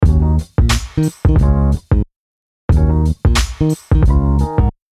Welcome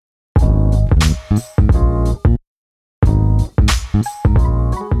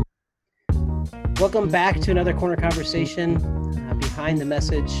back to another Corner Conversation, Behind the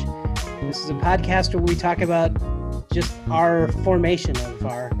Message. This is a podcast where we talk about just our formation of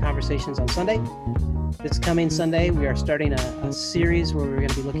our conversations on Sunday. This coming Sunday, we are starting a series where we're going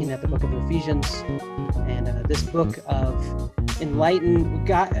to be looking at the book of Ephesians. And this book of enlightened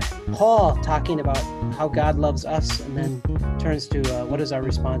God, Paul talking about how God loves us, and then turns to what is our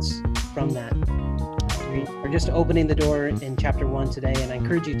response from that. We are just opening the door in chapter 1 today, and I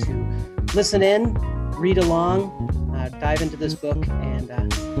encourage you to listen in, read along, dive into this book, and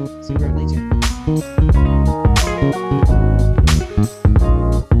see where it leads you.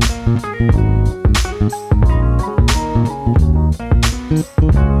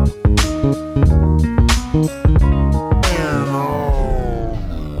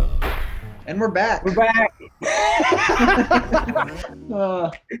 And we're back. We're back.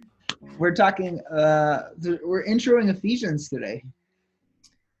 We're talking, we're introing Ephesians today.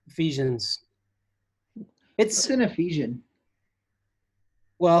 Ephesians. What's an Ephesian?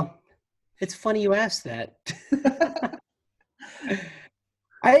 Well, it's funny you asked that.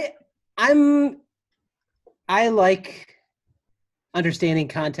 I like understanding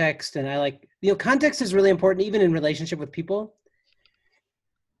context, and I like, context is really important even in relationship with people.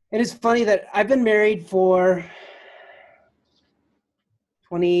 And it's funny that I've been married for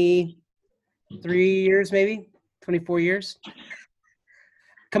 23 years, maybe 24 years.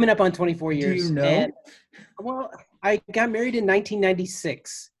 Coming up on 24 years. Do you know? And, well, I got married in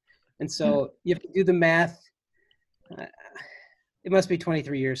 1996. And so you have to do the math. It must be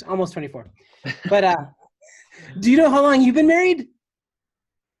 23 years, almost 24. But do you know how long you've been married?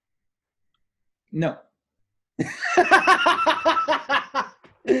 No.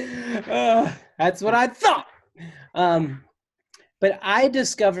 That's what I thought. But I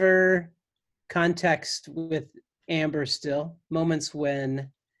discover context with Amber still, moments when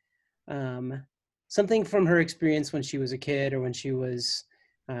something from her experience when she was a kid, or when she was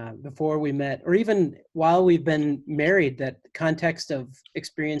before we met, or even while we've been married, that context of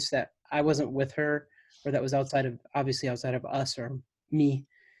experience that I wasn't with her, or that was outside of us or me.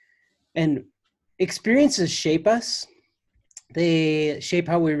 And experiences shape us. They shape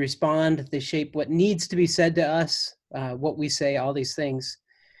how we respond. They shape what needs to be said to us, what we say, all these things.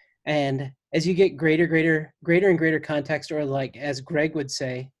 And as you get greater and greater context, or like, as Greg would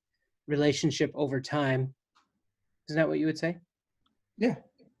say, relationship over time. Isn't that what you would say? Yeah.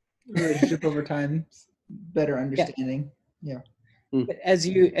 Relationship over time, better understanding. Yeah. But as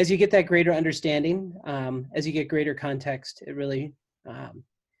you get that greater understanding, as you get greater context, it really,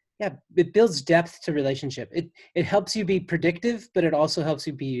 it builds depth to relationship. It helps you be predictive, but it also helps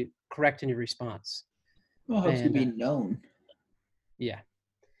you be correct in your response. Well, it helps you be known. Yeah.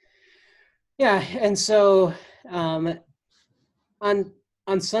 Yeah, and so on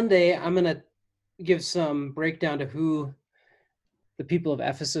Sunday, I'm going to give some breakdown to who the people of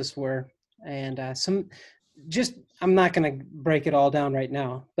Ephesus were, and I'm not going to break it all down right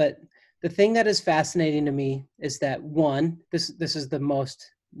now, but the thing that is fascinating to me is that, one, this is the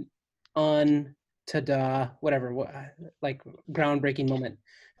most like groundbreaking moment,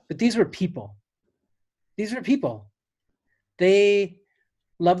 but these were people. These were people. They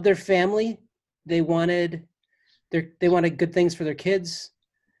loved their family. They wanted good things for their kids.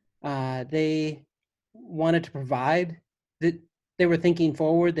 They wanted to provide. They were thinking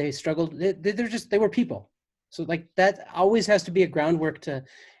forward. They struggled. They were people. So like that always has to be a groundwork to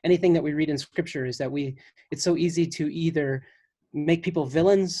anything that we read in Scripture, is that it's so easy to either make people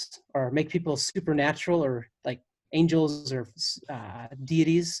villains or make people supernatural, or like angels or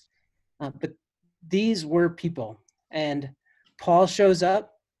deities. But these were people. And Paul shows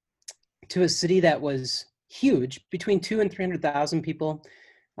up to a city that was huge, between 200,000 and 300,000 people,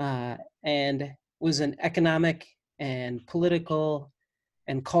 and was an economic and political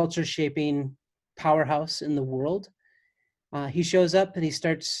and culture shaping powerhouse in the world. He shows up and he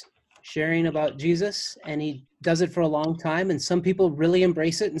starts sharing about Jesus, and he does it for a long time, and some people really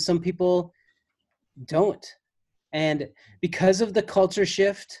embrace it and some people don't. And because of the culture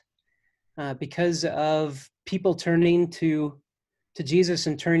shift, because of people turning to Jesus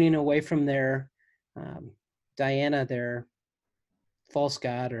and turning away from their Diana, their false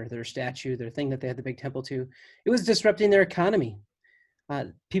god, or their statue, their thing that they had the big temple to, it was disrupting their economy.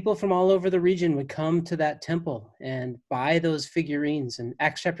 People from all over the region would come to that temple and buy those figurines. In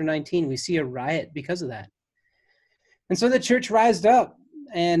Acts chapter 19, we see a riot because of that. And so the church rised up,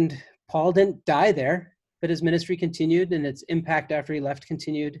 and Paul didn't die there, but his ministry continued, and its impact after he left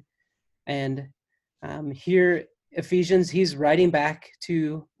continued. And here, Ephesians, he's writing back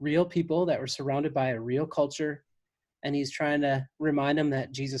to real people that were surrounded by a real culture, and he's trying to remind them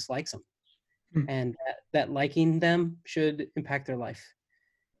that Jesus likes them, and that liking them should impact their life.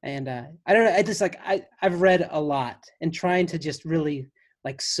 And I don't know, I just I've read a lot and trying to just really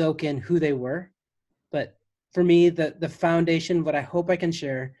like soak in who they were. But for me, the foundation, what I hope I can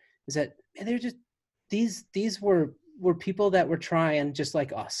share is that, man, they're just these were people that were trying just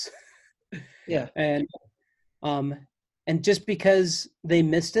like us. Yeah. Um and just because they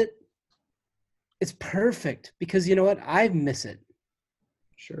missed it, it's perfect, because you know what? I miss it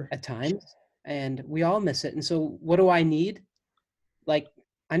Sure. at times, and we all miss it. And so what do I need? Like,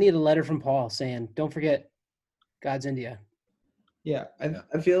 I need a letter from Paul saying, don't forget God's India. Yeah,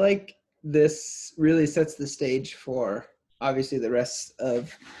 I feel like this really sets the stage for obviously the rest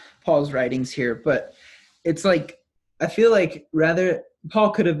of Paul's writings here, but it's like, I feel like rather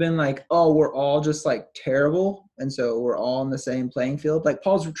Paul could have been like, oh, we're all just like terrible, and so we're all on the same playing field. Like,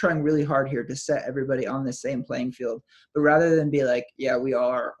 Paul's trying really hard here to set everybody on the same playing field, but rather than be like, yeah, we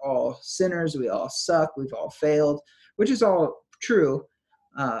are all sinners, we all suck, we've all failed, which is all true.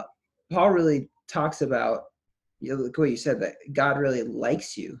 Paul really talks about, look what you said, that God really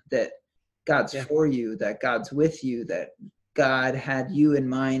likes you, that God's for you, that God's with you, that God had you in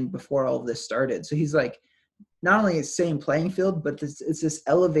mind before all of this started. So he's like, not only the same playing field, but it's this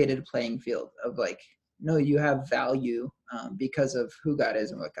elevated playing field of like, no, you have value because of who God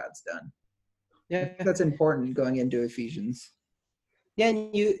is and what God's done. Yeah, I think that's important going into Ephesians. Yeah,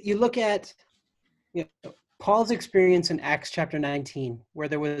 and you look at, you know, Paul's experience in Acts chapter 19, where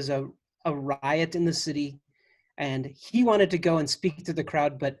there was a riot in the city, and he wanted to go and speak to the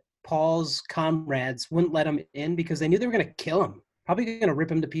crowd, but Paul's comrades wouldn't let him in because they knew they were going to kill him, probably going to rip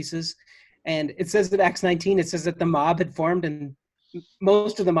him to pieces. And it says that Acts 19, it says that the mob had formed, and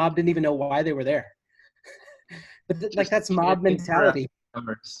most of the mob didn't even know why they were there. But like, that's mob mentality.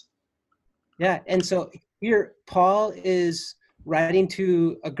 Yeah, and so here Paul is writing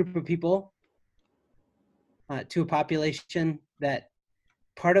to a group of people, to a population that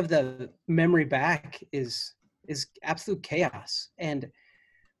part of the memory back is absolute chaos. And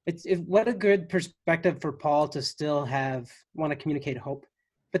what a good perspective for Paul to still want to communicate hope,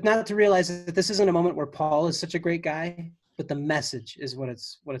 but not to realize that this isn't a moment where Paul is such a great guy, but the message is what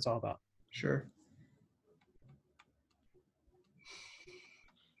it's all about. Sure.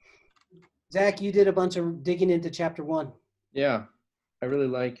 Zach, you did a bunch of digging into chapter 1. Yeah, I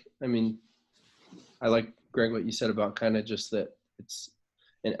like, Greg, what you said about kind of just that it's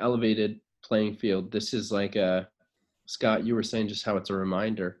an elevated playing field. This is like Scott, you were saying just how it's a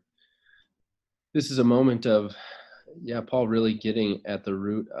reminder. This is a moment of, Paul really getting at the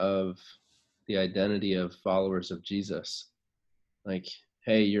root of the identity of followers of Jesus. Like,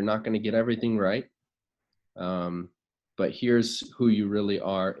 hey, you're not going to get everything right, but here's who you really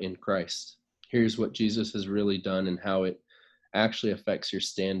are in Christ. Here's what Jesus has really done and how it actually affects your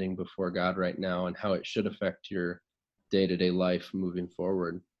standing before God right now, and how it should affect your day-to-day life moving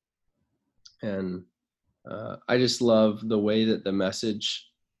forward. And I just love the way that the Message,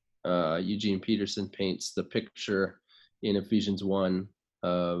 Eugene Peterson paints the picture in Ephesians 1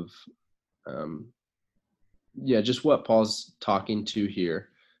 of, just what Paul's talking to here,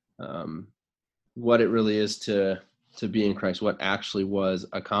 what it really is to be in Christ, what actually was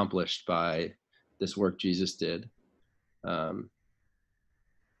accomplished by this work Jesus did.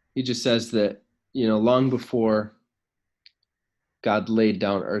 He just says that, long before God laid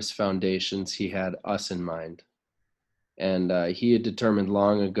down Earth's foundations, he had us in mind. And he had determined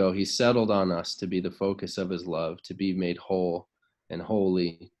long ago, he settled on us to be the focus of his love, to be made whole and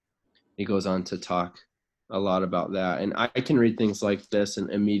holy. He goes on to talk a lot about that. And I can read things like this and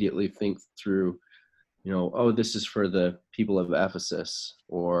immediately think through, oh, this is for the people of Ephesus,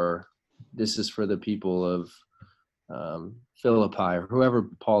 or this is for the people of Philippi, or whoever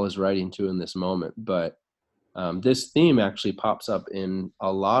Paul is writing to in this moment. But this theme actually pops up in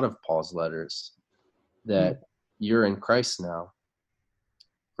a lot of Paul's letters, that you're in Christ now.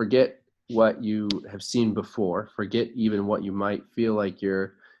 Forget what you have seen before. Forget even what you might feel like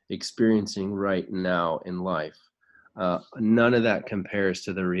you're experiencing right now in life. None of that compares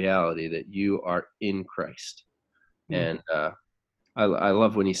to the reality that you are in Christ. And I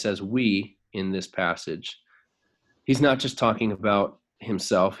love when he says we in this passage. He's not just talking about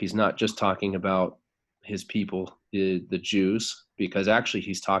himself. He's not just talking about his people, the Jews, because actually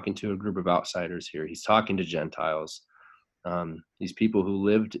he's talking to a group of outsiders here. He's talking to Gentiles. These people who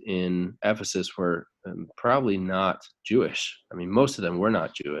lived in Ephesus were probably not Jewish. I mean, most of them were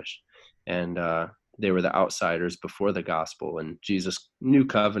not Jewish. And They were the outsiders before the gospel, and Jesus' new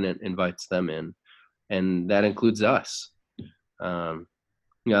covenant invites them in, and that includes us. I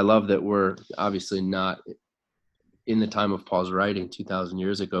love that we're obviously not in the time of Paul's writing 2,000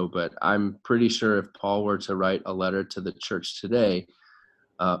 years ago, but I'm pretty sure if Paul were to write a letter to the church today,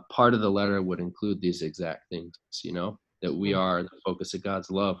 part of the letter would include these exact things, that we are the focus of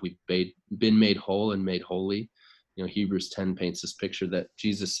God's love. We've been made whole and made holy. Hebrews 10 paints this picture that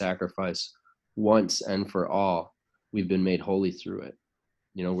Jesus sacrificed once and for all. We've been made holy through it.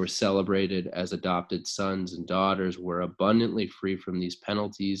 We're celebrated as adopted sons and daughters. We're abundantly free from these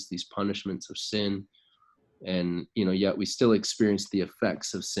penalties, these punishments of sin. And, yet we still experience the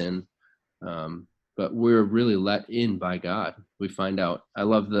effects of sin. But we're really let in by God. We find out. I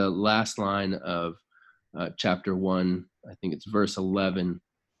love the last line of chapter 1. I think it's verse 11.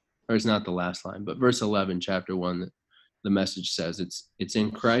 Or it's not the last line, but verse 11, chapter 1, the message says, it's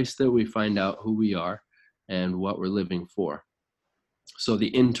in Christ that we find out who we are and what we're living for. So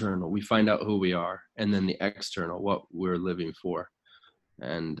the internal, we find out who we are, and then the external, what we're living for.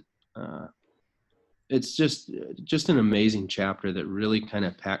 And it's just an amazing chapter that really kind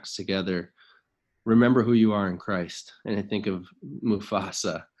of packs together, remember who you are in Christ. And I think of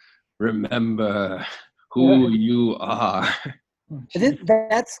Mufasa, remember who you are.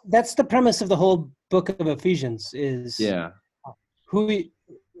 That's the premise of the whole book of Ephesians is who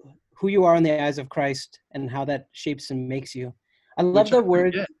you are in the eyes of Christ and how that shapes and makes you. I love the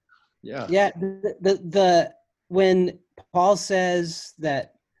word. The when Paul says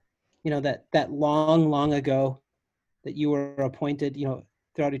that, that long ago that you were appointed,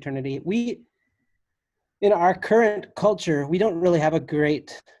 throughout eternity, we, in our current culture, we don't really have a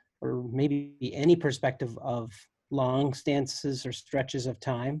great or maybe any perspective of long stances or stretches of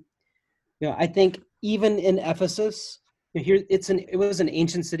time. I think even in Ephesus, here it was an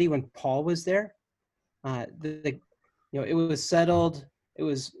ancient city when Paul was there. It was settled. It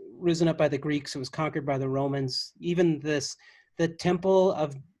was risen up by the Greeks. It was conquered by the Romans. Even the temple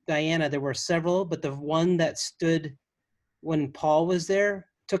of Diana, there were several, but the one that stood when Paul was there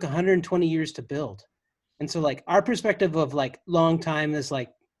took 120 years to build. And so our perspective of long time is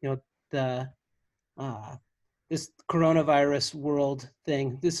the this coronavirus world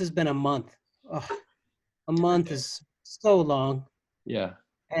thing. This has been a month. Oh, a month is so long. Yeah.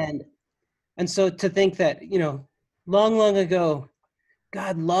 And so to think that, long ago,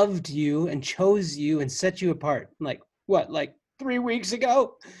 God loved you and chose you and set you apart. Like 3 weeks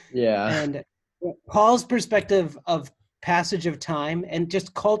ago? Yeah. And Paul's perspective of passage of time, and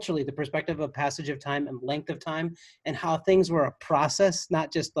just culturally the perspective of passage of time and length of time, and how things were a process,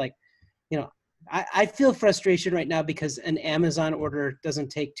 not just I feel frustration right now because an Amazon order doesn't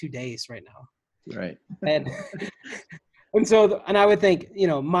take 2 days right now. Right. And and I would think,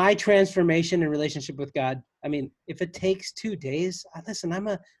 my transformation and relationship with God, I mean, if it takes 2 days, listen,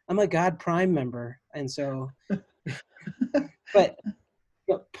 I'm a God Prime member. And so, but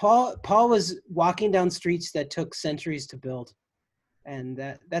Paul was walking down streets that took centuries to build. And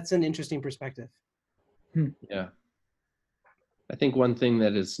that's an interesting perspective. Yeah. I think one thing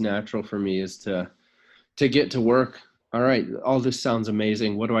that is natural for me is to get to work. All right, all this sounds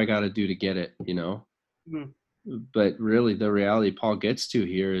amazing. What do I got to do to get it? Mm-hmm. But really, the reality Paul gets to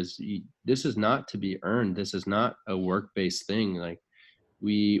here is this is not to be earned. This is not a work-based thing.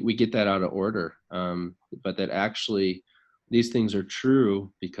 We get that out of order. But that actually these things are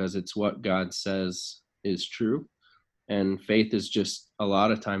true because it's what God says is true. And faith is just a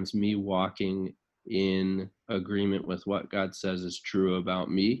lot of times me walking in agreement with what God says is true about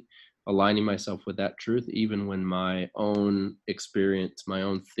me, aligning myself with that truth, even when my own experience, my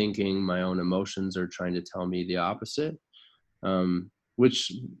own thinking, my own emotions are trying to tell me the opposite,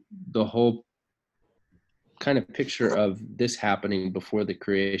 which the whole kind of picture of this happening before the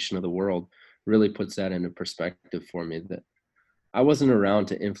creation of the world really puts that into perspective for me, that I wasn't around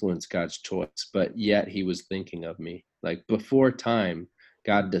to influence God's choice, but yet he was thinking of me. Before time,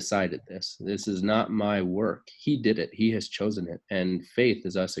 God decided this. This is not my work. He did it. He has chosen it. And faith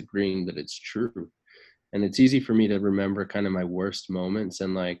is us agreeing that it's true. And it's easy for me to remember kind of my worst moments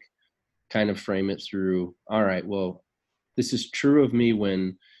and kind of frame it through, all right, well, this is true of me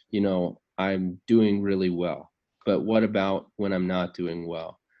when, I'm doing really well. But what about when I'm not doing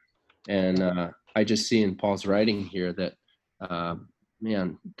well? And I just see in Paul's writing here that,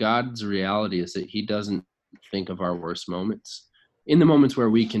 God's reality is that he doesn't think of our worst moments. In the moments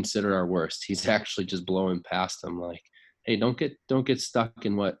where we consider our worst, he's actually just blowing past them hey, don't get stuck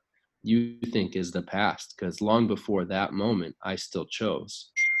in what you think is the past, because long before that moment, I still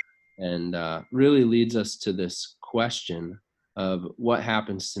chose. And really leads us to this question of what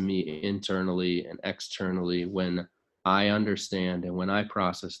happens to me internally and externally when I understand and when I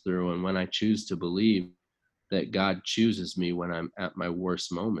process through and when I choose to believe that God chooses me when I'm at my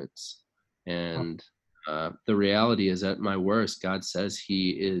worst moments. And the reality is, at my worst, God says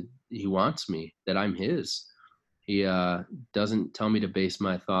He wants me, that I'm His. He doesn't tell me to base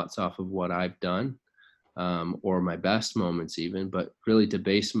my thoughts off of what I've done, or my best moments even, but really to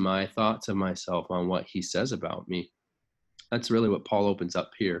base my thoughts of myself on what He says about me. That's really what Paul opens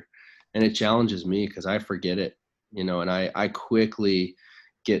up here. And it challenges me because I forget it, and I quickly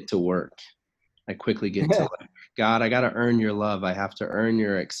get to work. I quickly get to like, God, I got to earn your love. I have to earn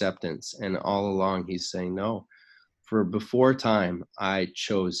your acceptance. And all along He's saying, no, for before time, I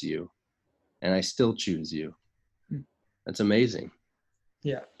chose you and I still choose you. That's amazing.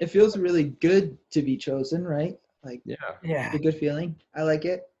 Yeah. It feels really good to be chosen, right? Like, Yeah. it's a good feeling. I like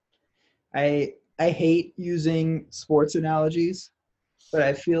it. I hate using sports analogies, but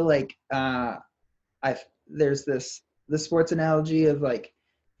I feel like there's the sports analogy of like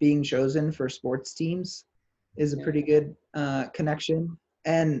being chosen for sports teams is a pretty good connection.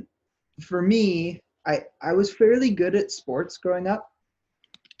 And for me, I was fairly good at sports growing up.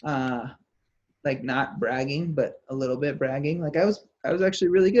 Like not bragging, but a little bit bragging. Like I was actually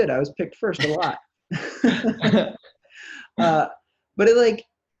really good. I was picked first a lot. But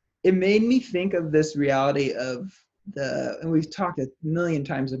it made me think of this reality of and we've talked a million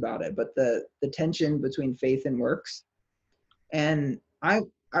times about it, but the tension between faith and works. And I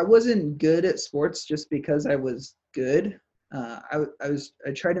wasn't good at sports just because I was good. I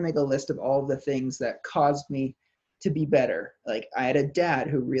tried to make a list of all of the things that caused me to be better. Like I had a dad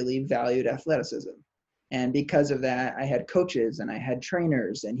who really valued athleticism, and because of that, I had coaches and I had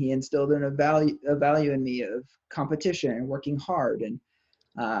trainers, and he instilled in a value in me of competition and working hard. And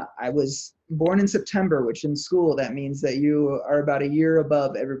I was born in September, which in school, that means that you are about a year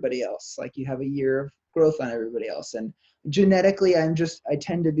above everybody else. Like you have a year of growth on everybody else. And genetically, I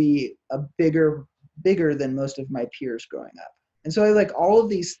tend to be a bigger than most of my peers growing up. And so like all of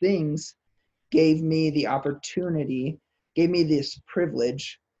these things gave me the opportunity, gave me this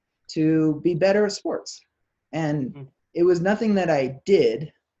privilege to be better at sports. And it was nothing that I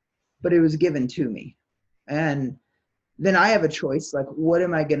did, but it was given to me. And then I have a choice, like, what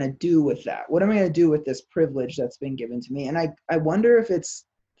am I going to do with that? What am I going to do with this privilege that's been given to me? And I wonder if it's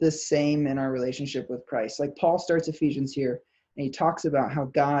the same in our relationship with Christ. Like Paul starts Ephesians here, and he talks about how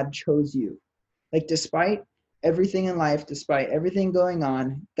God chose you. Like despite everything in life, despite everything going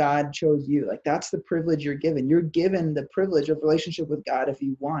on, God chose you. Like that's the privilege you're given. You're given the privilege of relationship with God if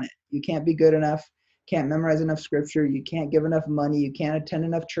you want it. You can't be good enough, can't memorize enough scripture, you can't give enough money, you can't attend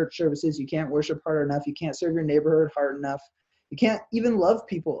enough church services, you can't worship hard enough, you can't serve your neighborhood hard enough, you can't even love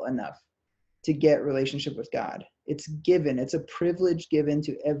people enough to get relationship with God. It's given. It's a privilege given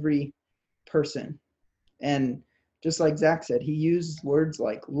to every person. And just like Zach said, he used words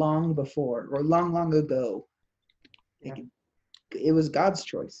like long before or long, long ago. Yeah. It was God's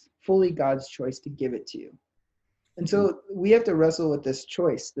choice, fully God's choice to give it to you. And so we have to wrestle with this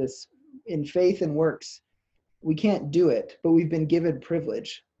choice, this in faith and works. We can't do it, but we've been given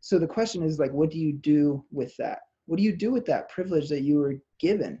privilege. So the question is like, what do you do with that? What do you do with that privilege that you were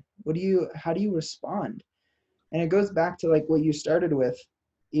given? How do you respond? And it goes back to like what you started with,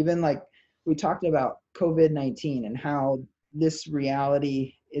 even like we talked about COVID-19 and how this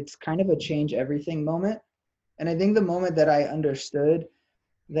reality, it's kind of a change everything moment. And I think the moment that I understood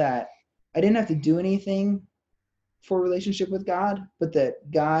that I didn't have to do anything for relationship with God, but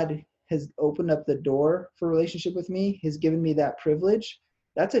that God has opened up the door for relationship with me, has given me that privilege,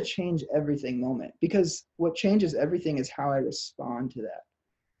 that's a change everything moment. Because what changes everything is how I respond to that.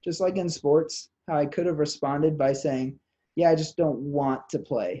 Just like in sports, how I could have responded by saying, yeah, I just don't want to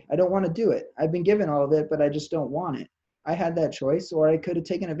play. I don't want to do it. I've been given all of it, but I just don't want it. I had that choice, or I could have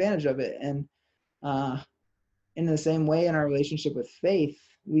taken advantage of it. And in the same way, in our relationship with faith,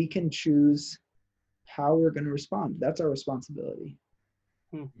 we can choose how we're going to respond. That's our responsibility.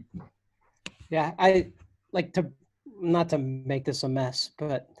 Yeah, I like to, not to make this a mess,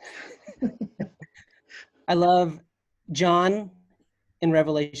 but I love John in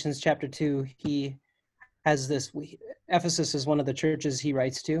Revelations chapter 2. He has this, Ephesus is one of the churches he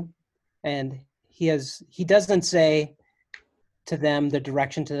writes to, and he doesn't say to them, the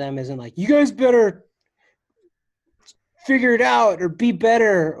direction to them isn't like, you guys better figure it out or be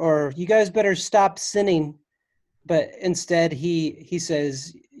better, or you guys better stop sinning. But instead he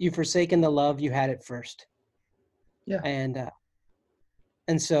says, you've forsaken the love you had at first. Yeah.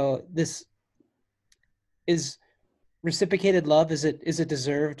 And so this is reciprocated love. Is it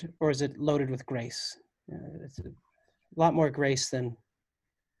deserved, or is it loaded with grace? lot more grace than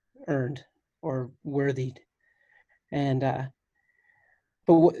earned or worthy. And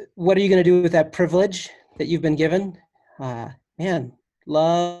but what are you going to do with that privilege that you've been given? Man,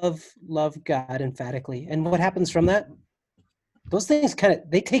 love God emphatically. And what happens from that? Those things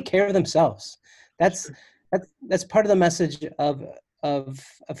they take care of themselves. That's part of the message of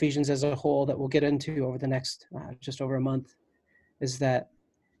Ephesians as a whole that we'll get into over the next just over a month, is that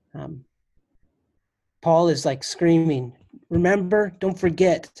Paul is like screaming, remember, don't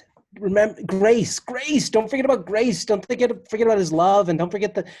forget, remember grace, don't forget about grace, don't forget about his love, and don't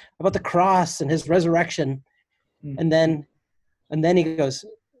forget about the cross and his resurrection. And then he goes,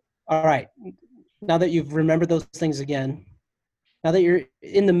 all right, now that you've remembered those things again, now that you're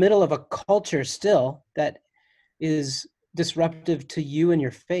in the middle of a culture still that is disruptive to you and your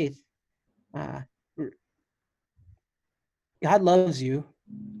faith, God loves you,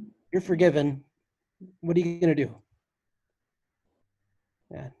 you're forgiven. What are you going to do?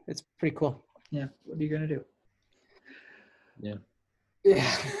 Yeah, it's pretty cool. Yeah, what are you going to do? Yeah.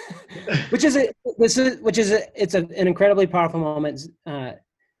 It's an incredibly powerful moment.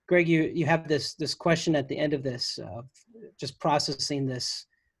 Greg, you have this question at the end of this, just processing this,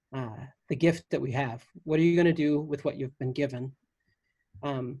 the gift that we have. What are you going to do with what you've been given?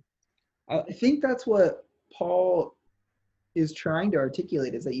 I think that's what Paul is trying to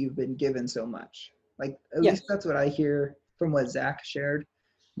articulate, is that you've been given so much. Like, at least that's what I hear from what Zach shared.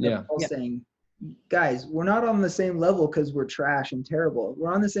 Paul's saying, guys, we're not on the same level because we're trash and terrible.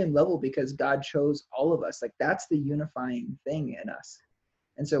 We're on the same level because God chose all of us. Like, that's the unifying thing in us.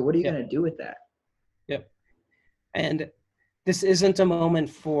 And so what are you going to do with that? Yep. And this isn't a moment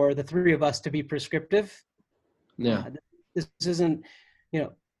for the three of us to be prescriptive. Yeah. This isn't,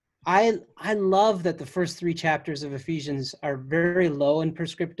 I love that the first 3 chapters of Ephesians are very low and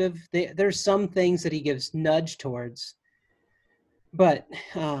prescriptive. There's some things that he gives nudge towards, but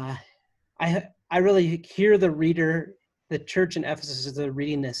I really hear the reader, the church in Ephesus, as they're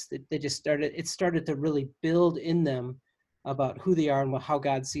reading this, it started to really build in them about who they are and how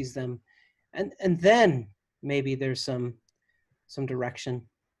God sees them, and then maybe there's some direction,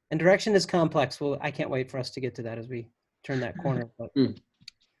 and direction is complex. Well, I can't wait for us to get to that as we turn that corner. But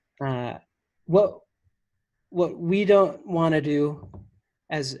what we don't want to do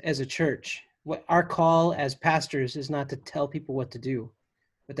as a church, what our call as pastors is not to tell people what to do,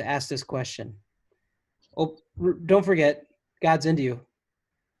 but to ask this question. Oh, don't forget, God's into you.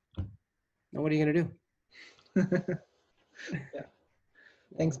 Now, what are you going to do? Yeah.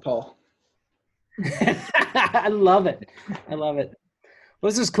 Thanks, Paul. I love it. Well,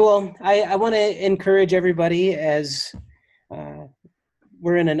 this is cool. I want to encourage everybody, as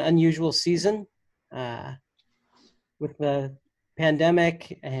we're in an unusual season with the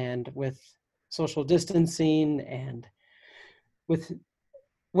pandemic and with social distancing and with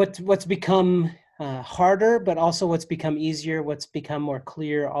what's become harder, but also what's become easier, what's become more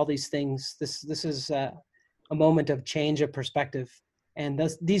clear, all these things. This is a moment of change of perspective. And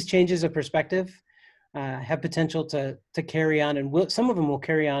these changes of perspective have potential to carry on, and some of them will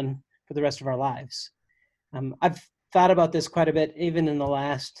carry on for the rest of our lives. I've thought about this quite a bit, even in the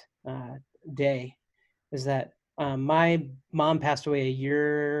last day, is that my mom passed away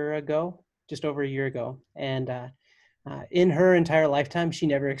just over a year ago. And in her entire lifetime, she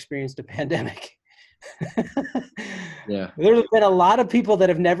never experienced a pandemic. Yeah. There's been a lot of people that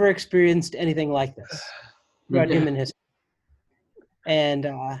have never experienced anything like this throughout human history.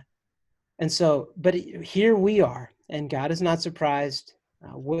 And so, but here we are, and God is not surprised.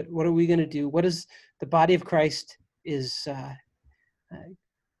 What are we going to do? What is the body of Christ is,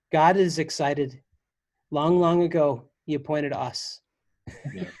 God is excited. Long ago, he appointed us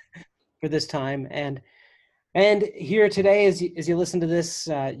for this time. And here today, as you listen to this,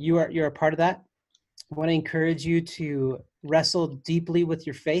 you're a part of that. I want to encourage you to wrestle deeply with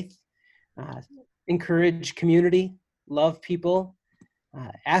your faith, encourage community, love people,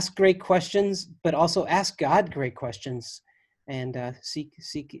 ask great questions, but also ask God great questions, and seek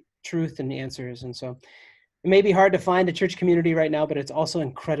truth and answers. And so it may be hard to find a church community right now, but it's also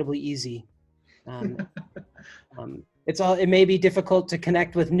incredibly easy. It may be difficult to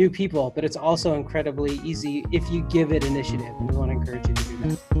connect with new people, but it's also incredibly easy if you give it initiative. And we want to encourage you to do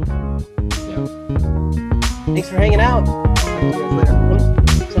that. Yeah. Thanks for hanging out.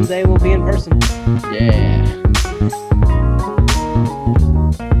 Someday we'll be in person. Yeah.